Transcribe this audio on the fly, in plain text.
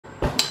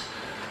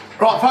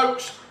Right,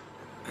 folks,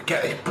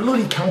 get this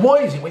bloody camera.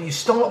 Why is it when you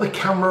start the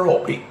camera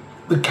up,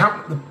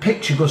 the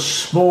picture goes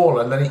small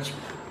and then it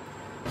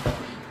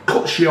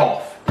cuts you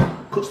off,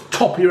 cuts the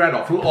top of your head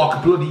off, look like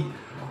a bloody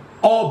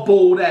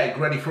hard-boiled egg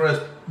ready for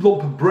a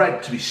lump of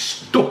bread to be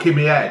stuck in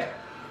my head.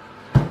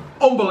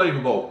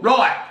 Unbelievable.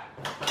 Right,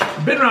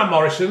 been around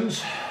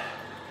Morrisons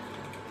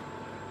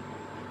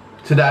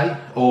today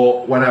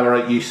or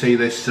whenever you see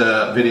this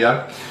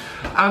video,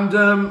 and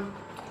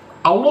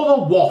I love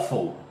a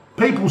waffle.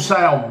 People say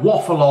I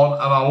waffle on,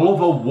 and I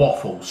love a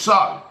waffle. So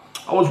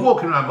I was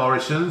walking around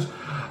Morrisons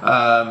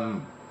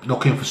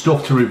looking for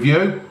stuff to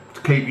review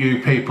to keep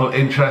you people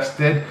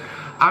interested,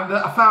 and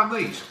I found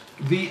these,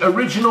 the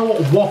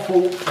original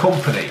Waffle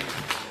Company.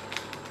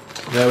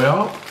 There we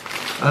are.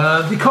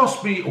 They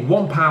cost me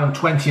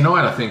 £1.29,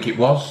 I think it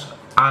was,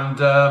 and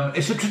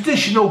it's a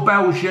traditional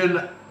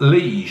Belgian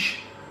liege.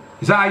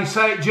 Is that how you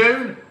say it,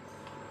 June?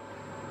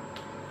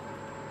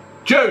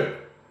 June!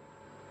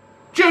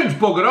 June's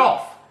buggered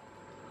off.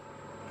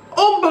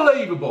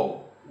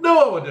 Unbelievable.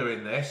 No, we're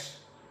doing this.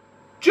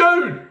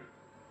 June!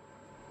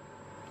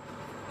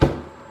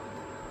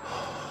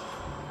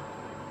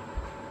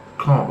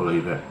 Can't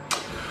believe it.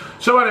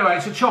 So anyway,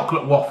 it's a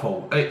chocolate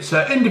waffle. It's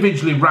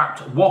individually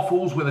wrapped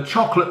waffles with a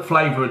chocolate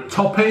flavoured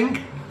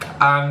topping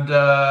and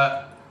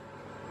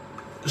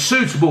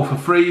suitable for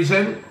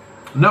freezing.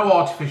 No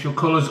artificial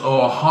colours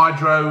or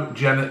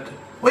hydrogenated.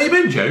 Where you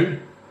been,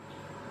 June?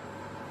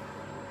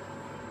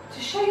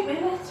 To shape my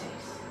lettuce.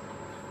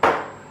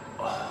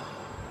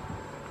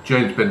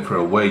 June's been for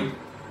a week.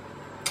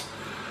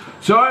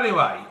 So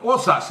anyway,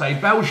 what's that say?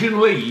 Belgian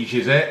liege,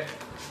 is it?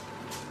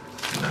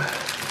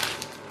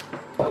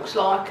 Looks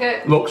like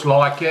it. Looks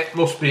like it.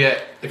 Must be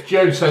it. If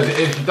June says it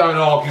is, you don't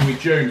argue with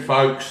June,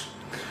 folks.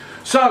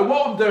 So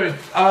what I'm doing,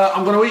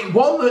 I'm going to eat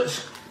one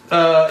that's,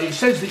 it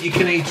says that you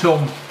can eat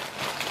them.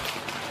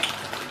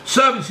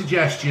 Serving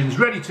suggestions: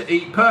 ready to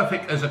eat,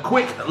 perfect as a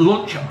quick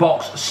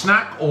lunchbox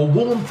snack or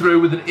warm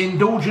through with an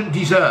indulgent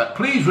dessert.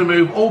 Please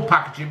remove all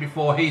packaging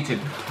before heating.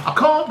 I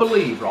can't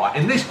believe, right,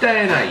 in this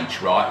day and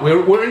age, right,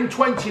 we're in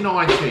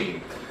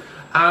 2019,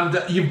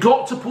 and you've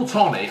got to put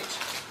on it,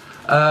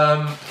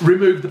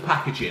 remove the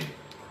packaging.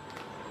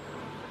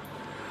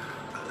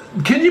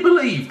 Can you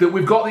believe that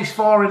we've got this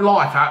far in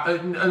life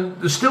and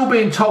they're still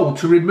being told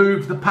to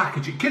remove the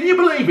packaging? Can you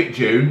believe it,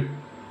 June?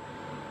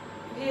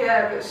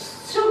 Yeah, but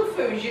some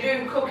foods you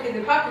do cook in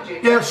the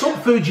packaging. Yeah, some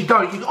foods you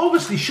don't. You,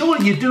 obviously,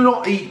 surely you do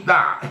not eat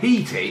that,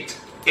 heat it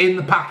in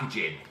the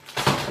packaging.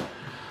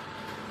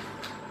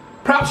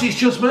 Perhaps it's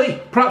just me.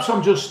 Perhaps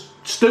I'm just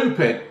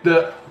stupid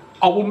that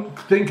I wouldn't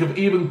think of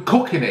even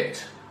cooking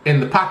it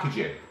in the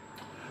packaging.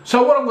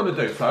 So what I'm going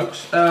to do,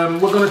 folks, we're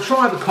going to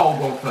try the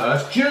cold one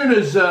first. June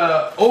has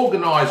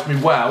organised me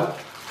well.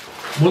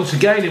 Once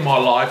again in my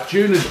life,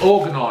 June has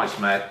organised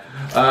me.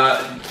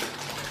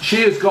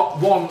 She has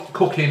got one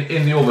cooking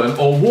in the oven,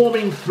 or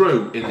warming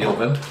through in the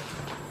oven.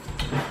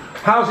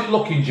 How's it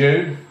looking,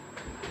 June?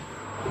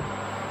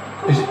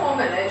 Couple more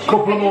minutes.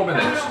 Couple of more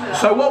minutes.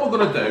 So what we're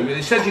going to do,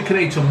 it says you can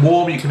eat them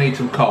warm, you can eat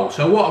them cold.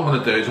 So what I'm going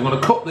to do is I'm going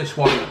to cut this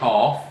one in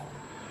half.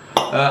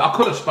 I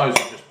could have supposed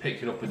to just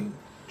picked it up and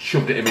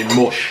shoved it in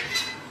mush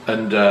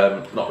and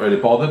not really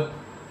bothered.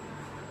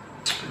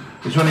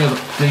 Is there any other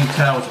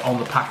details on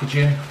the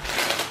packaging?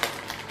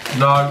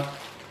 No.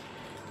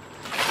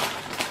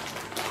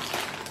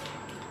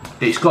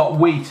 It's got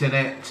wheat in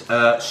it,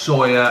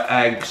 soya,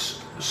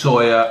 eggs,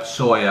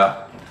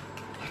 soya,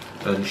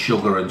 and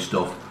sugar and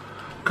stuff.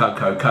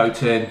 Cocoa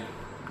coating,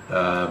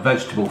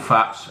 vegetable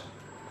fats.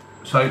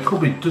 So it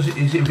could be,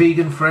 is it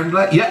vegan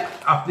friendly? Yeah,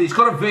 it's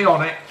got a V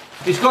on it.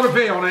 It's got a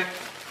V on it.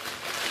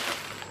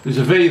 There's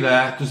a V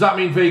there. Does that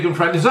mean vegan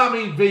friendly? Does that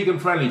mean vegan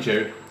friendly,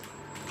 Jude?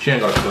 She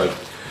ain't got a clue.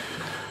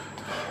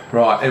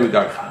 Right, here we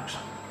go, folks.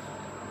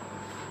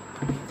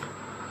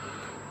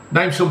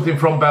 Name something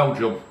from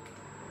Belgium.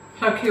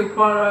 Hercule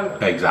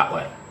Poirot.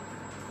 Exactly.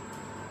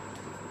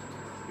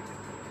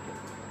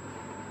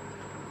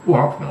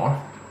 Well, that's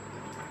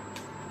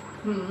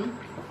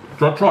nice.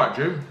 Do I try it,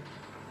 June?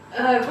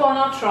 Go on,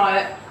 I'll try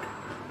it.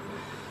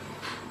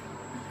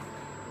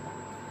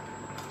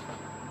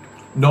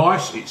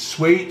 Nice, it's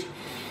sweet.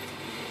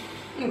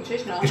 It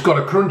is nice. It's got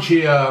a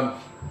crunchy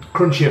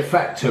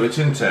effect to it,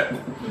 isn't it?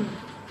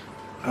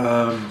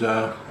 And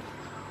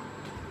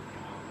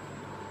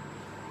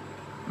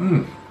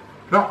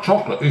that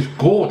chocolate is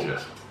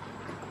gorgeous.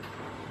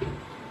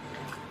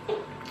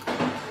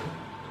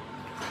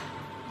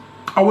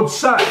 I would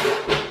say,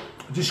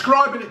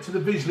 describing it to the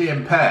visually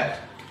impaired,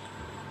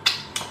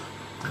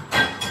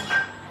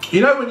 you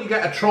know when you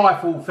get a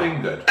trifle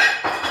fingers,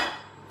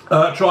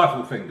 It's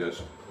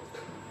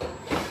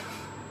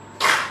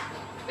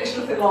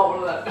nothing like one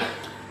of that.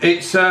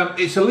 it's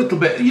a little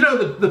bit, you know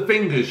the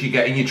fingers you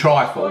get in your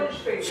trifle? Sponge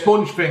fingers.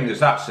 Sponge fingers,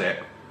 that's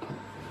it.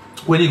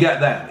 When you get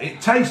them, it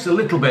tastes a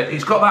little bit,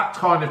 it's got that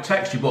kind of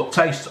texture but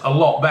tastes a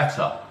lot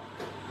better.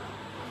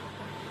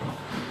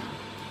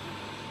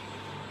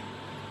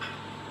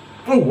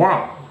 Oh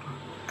wow,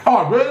 oh,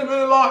 I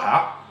really like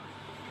that.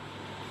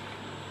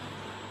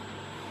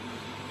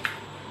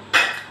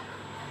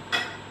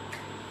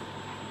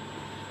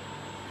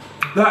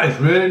 That is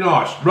really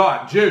nice.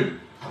 Right, June.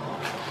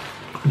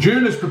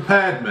 June has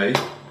prepared me.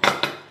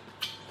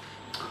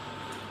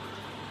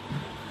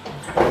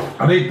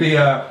 I need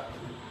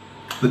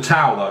the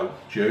towel though,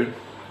 June.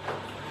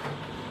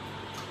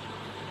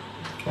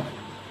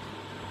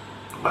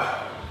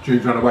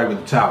 June's run away with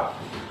the towel.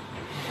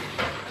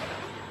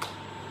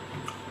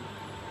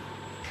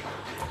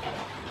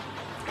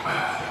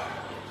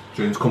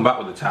 June's come back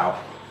with the towel.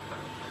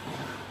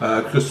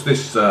 Because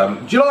this,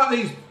 do you like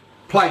these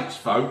plates,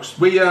 folks?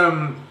 We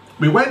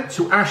went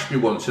to Ashby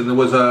once and there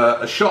was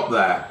a shop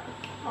there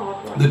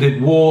that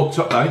did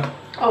water.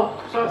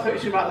 Oh, so I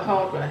thought you were about the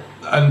hardware.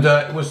 And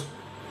it was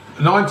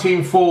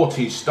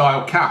 1940s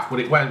style calf, but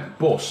it went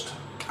bust.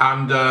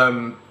 And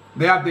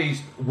they had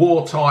these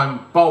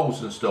wartime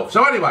bowls and stuff.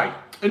 So anyway,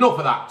 enough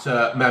of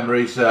that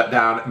memories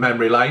down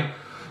memory lane.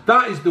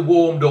 That is the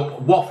warmed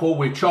up waffle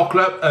with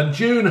chocolate, and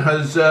June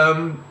has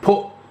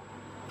put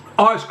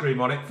ice cream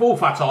on it, full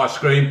fat ice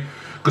cream,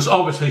 because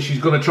obviously she's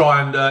going to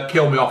try and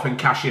kill me off and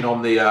cash in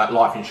on the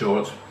life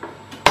insurance.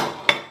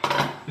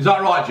 Is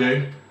that right,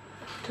 June?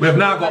 We have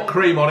now got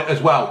cream on it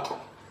as well.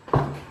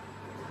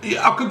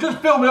 Yeah, I could just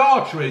feel my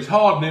arteries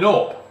hardening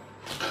up.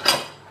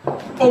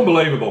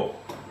 Unbelievable.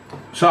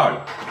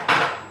 So,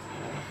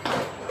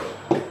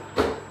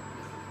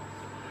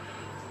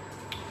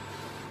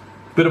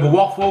 bit of a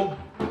waffle,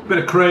 bit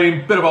of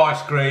cream, bit of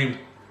ice cream,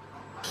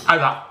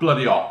 and that's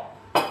bloody hot.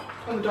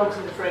 And the dog's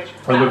in the fridge.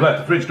 And we've left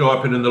the fridge door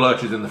open and the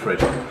lurch is in the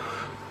fridge.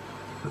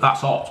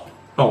 That's hot.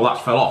 Oh,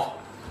 that's fell off.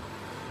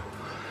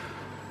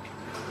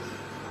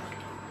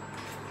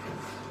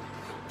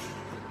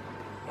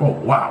 Oh,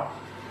 wow.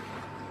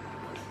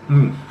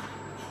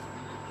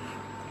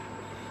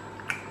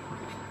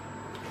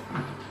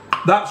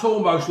 That's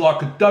almost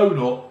like a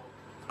donut,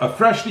 a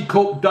freshly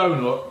cooked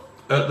donut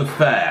at the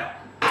fair.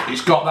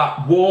 It's got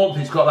that warmth,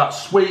 it's got that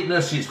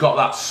sweetness, it's got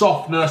that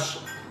softness.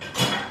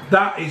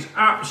 That is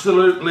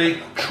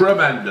absolutely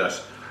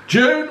tremendous.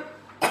 June,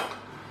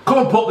 come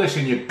and put this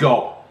in your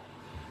gob.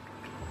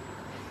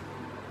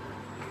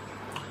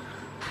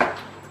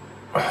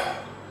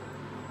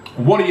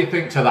 What do you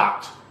think to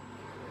that?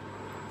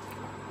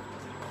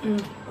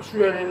 It's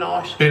really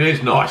nice. It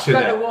is nice, isn't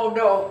it? Better warmed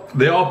up.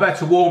 They are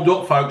better warmed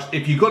up, folks.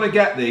 If you're going to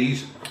get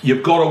these,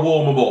 you've got to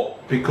warm them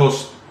up,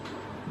 because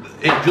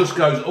it just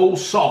goes all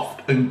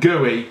soft and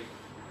gooey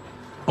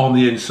on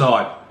the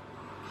inside.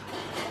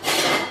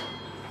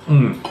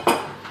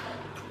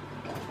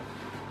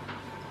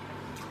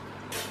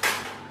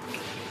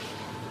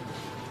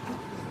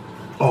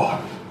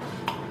 Oh,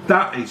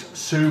 that is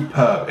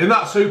superb. Isn't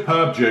that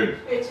superb, June?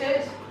 It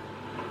is.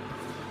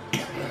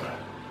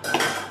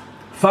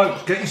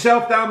 Folks, get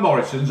yourself down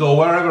Morrisons or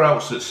wherever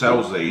else that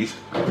sells these.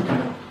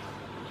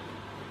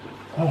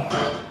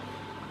 Oh.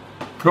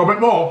 Got a bit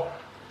more?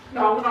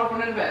 No, we're not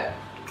running a bit.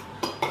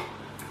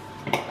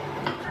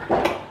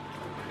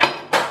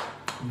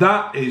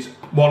 That is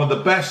one of the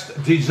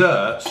best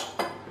desserts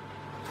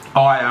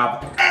I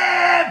have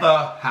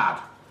ever had.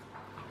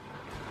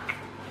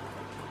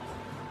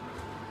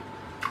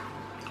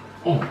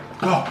 Oh,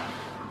 God.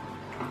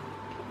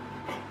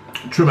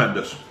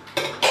 Tremendous.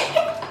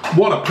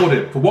 What a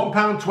pudding. For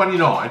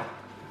 £1.29.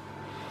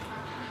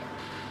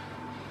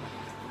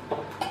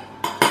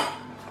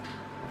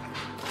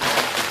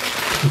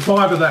 For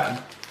 5 of them,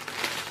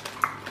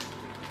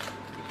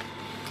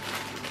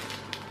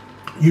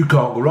 you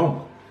can't go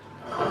wrong.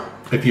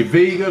 If you're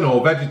vegan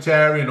or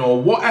vegetarian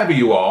or whatever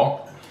you are,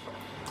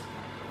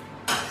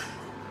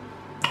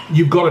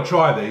 you've got to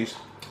try these.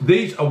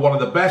 These are one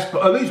of the best.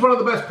 Are these one of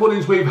the best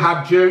puddings we've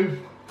had,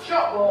 June?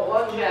 Shop bought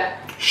ones, yeah.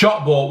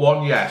 Shop bought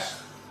one,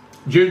 yes.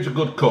 June's a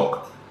good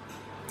cook.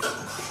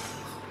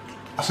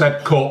 I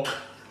said cook.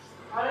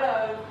 I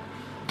know.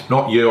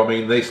 Not you, I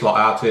mean this lot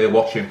out here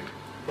watching.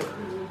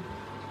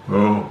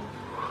 Oh.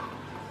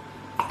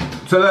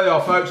 So there you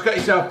are, folks. Get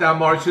yourself down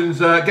Morrisons.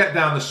 Get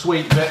down the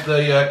sweet bit,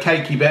 the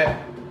cakey bit,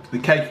 the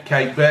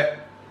cake bit,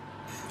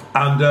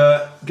 and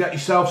get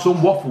yourself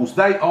some waffles.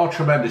 They are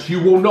tremendous.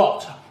 You will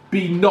not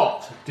be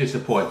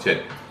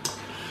disappointed.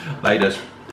 Laters.